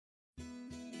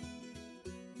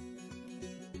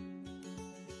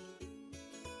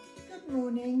Good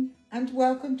morning and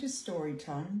welcome to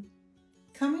Storytime,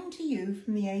 coming to you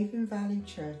from the Avon Valley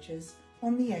Churches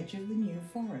on the edge of the New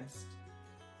Forest.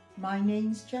 My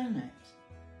name's Janet.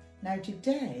 Now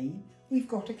today we've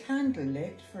got a candle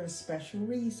lit for a special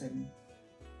reason.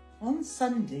 On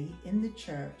Sunday in the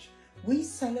church we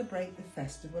celebrate the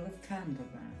festival of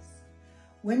Candlemas,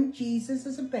 when Jesus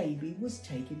as a baby was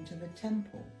taken to the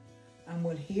temple, and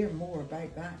we'll hear more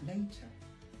about that later.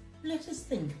 Let us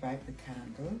think about the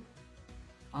candle.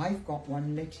 I've got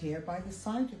one lit here by the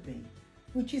side of me,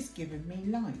 which is giving me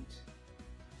light.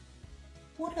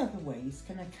 What other ways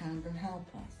can a candle help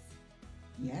us?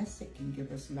 Yes, it can give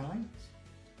us light.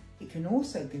 It can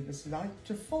also give us light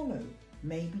to follow,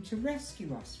 maybe to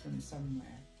rescue us from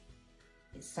somewhere.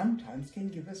 It sometimes can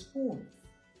give us warmth.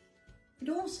 It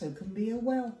also can be a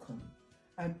welcome,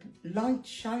 a light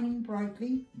shining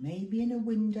brightly, maybe in a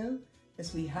window,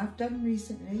 as we have done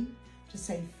recently, to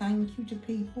say thank you to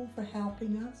people for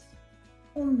helping us,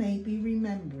 or maybe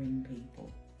remembering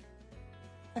people.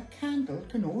 A candle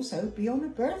can also be on a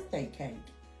birthday cake,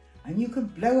 and you can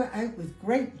blow it out with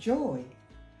great joy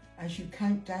as you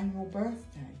count down your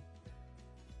birthday.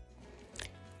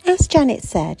 As Janet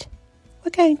said,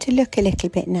 we're going to look a little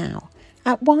bit now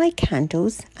at why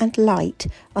candles and light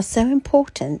are so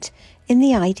important in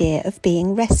the idea of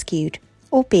being rescued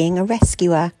or being a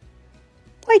rescuer.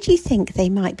 Why do you think they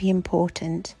might be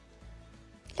important?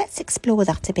 Let's explore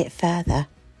that a bit further.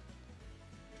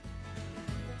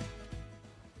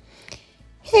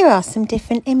 Here are some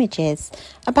different images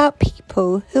about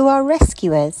people who are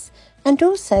rescuers and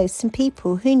also some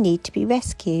people who need to be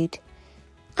rescued.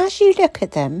 As you look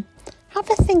at them, have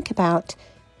a think about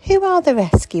who are the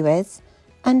rescuers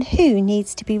and who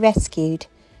needs to be rescued,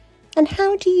 and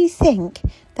how do you think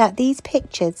that these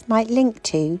pictures might link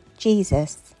to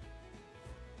Jesus?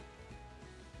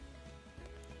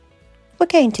 We're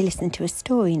going to listen to a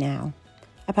story now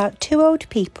about two old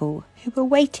people who were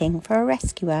waiting for a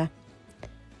rescuer.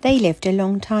 They lived a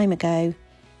long time ago,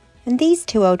 and these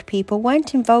two old people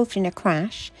weren't involved in a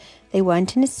crash, they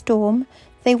weren't in a storm,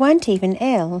 they weren't even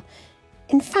ill.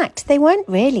 In fact, they weren't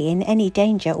really in any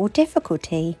danger or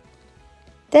difficulty.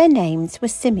 Their names were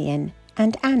Simeon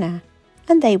and Anna,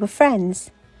 and they were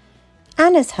friends.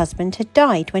 Anna's husband had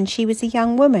died when she was a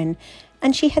young woman,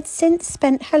 and she had since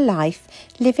spent her life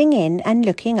living in and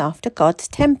looking after God's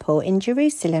temple in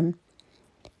Jerusalem.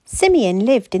 Simeon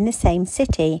lived in the same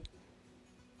city.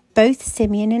 Both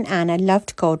Simeon and Anna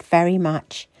loved God very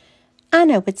much.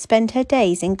 Anna would spend her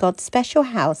days in God's special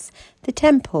house, the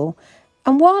temple,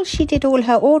 and while she did all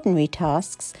her ordinary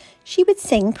tasks, she would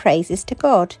sing praises to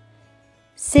God.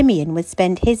 Simeon would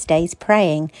spend his days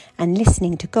praying and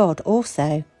listening to God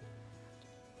also.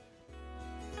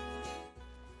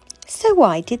 So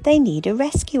why did they need a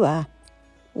rescuer?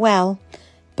 Well,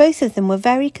 both of them were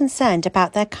very concerned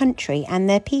about their country and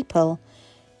their people.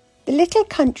 The little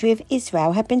country of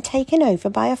Israel had been taken over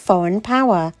by a foreign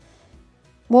power.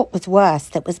 What was worse,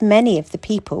 that was many of the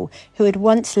people who had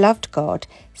once loved God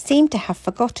seemed to have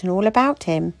forgotten all about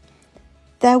him.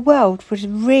 Their world was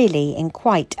really in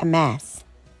quite a mess.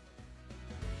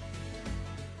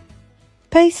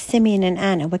 Both Simeon and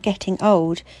Anna were getting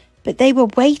old, but they were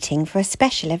waiting for a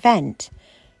special event.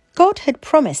 God had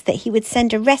promised that he would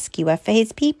send a rescuer for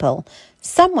his people,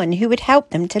 someone who would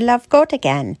help them to love God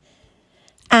again.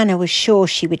 Anna was sure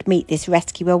she would meet this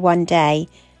rescuer one day,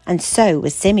 and so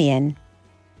was Simeon.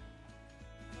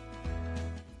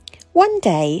 One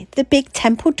day, the big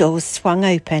temple doors swung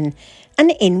open,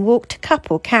 and in walked a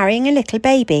couple carrying a little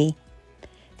baby.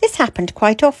 This happened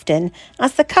quite often,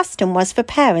 as the custom was for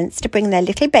parents to bring their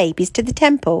little babies to the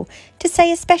temple to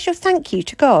say a special thank you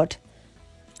to God.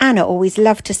 Anna always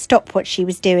loved to stop what she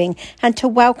was doing and to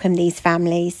welcome these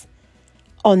families.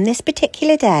 On this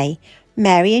particular day,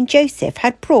 Mary and Joseph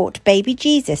had brought baby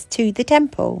Jesus to the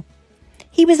temple.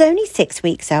 He was only 6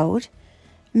 weeks old.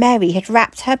 Mary had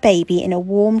wrapped her baby in a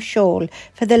warm shawl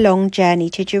for the long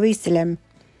journey to Jerusalem.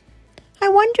 I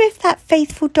wonder if that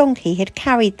faithful donkey had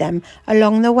carried them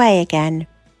along the way again.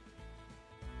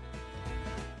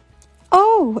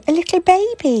 "Oh, a little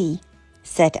baby,"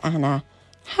 said Anna.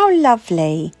 "How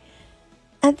lovely."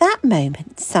 At that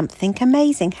moment, something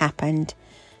amazing happened.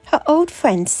 Her old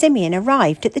friend Simeon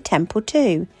arrived at the temple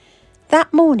too.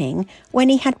 That morning, when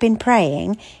he had been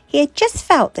praying, he had just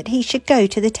felt that he should go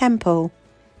to the temple.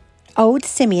 Old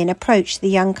Simeon approached the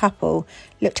young couple,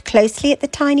 looked closely at the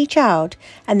tiny child,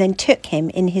 and then took him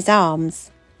in his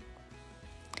arms.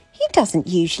 "He doesn't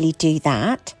usually do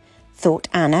that," thought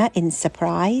Anna in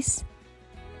surprise.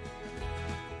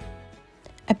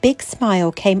 A big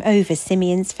smile came over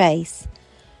Simeon's face.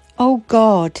 "Oh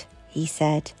God," he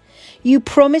said, You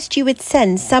promised you would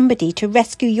send somebody to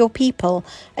rescue your people,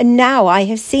 and now I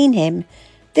have seen him.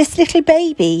 This little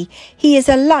baby, he is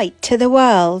a light to the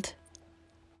world."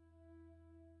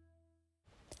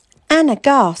 Anna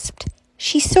gasped.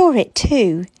 She saw it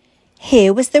too.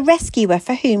 Here was the rescuer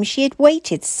for whom she had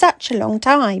waited such a long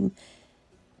time.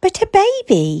 But a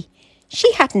baby!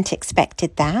 She hadn't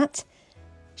expected that.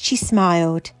 She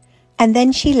smiled, and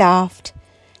then she laughed,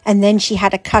 and then she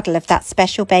had a cuddle of that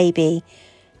special baby.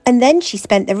 And then she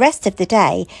spent the rest of the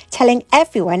day telling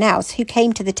everyone else who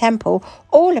came to the temple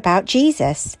all about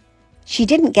Jesus. She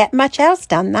didn't get much else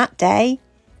done that day.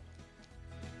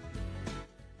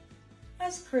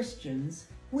 As Christians,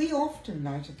 we often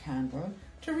light a candle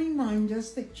to remind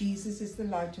us that Jesus is the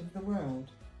light of the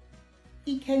world.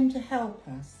 He came to help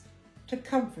us, to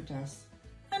comfort us,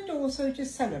 and also to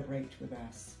celebrate with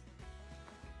us.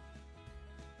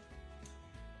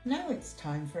 Now it's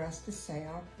time for us to say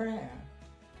our prayer,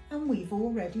 and we've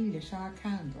already lit our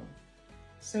candle,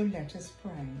 so let us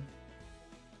pray.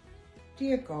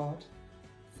 Dear God,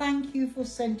 thank you for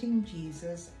sending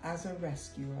Jesus as a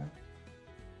rescuer.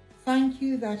 Thank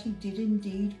you that he did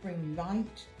indeed bring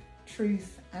light,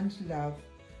 truth and love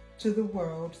to the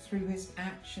world through his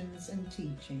actions and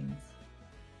teachings.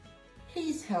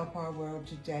 Please help our world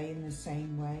today in the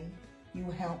same way you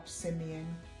helped Simeon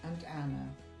and Anna.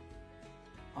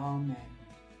 Amen.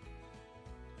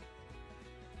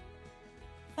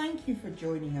 Thank you for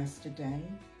joining us today.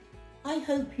 I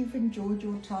hope you've enjoyed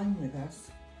your time with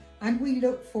us, and we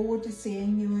look forward to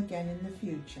seeing you again in the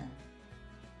future.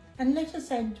 And let us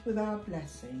end with our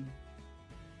blessing.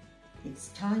 It's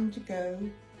time to go.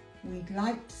 We'd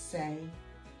like to say,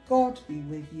 God be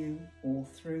with you all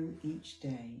through each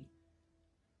day.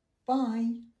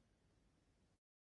 Bye.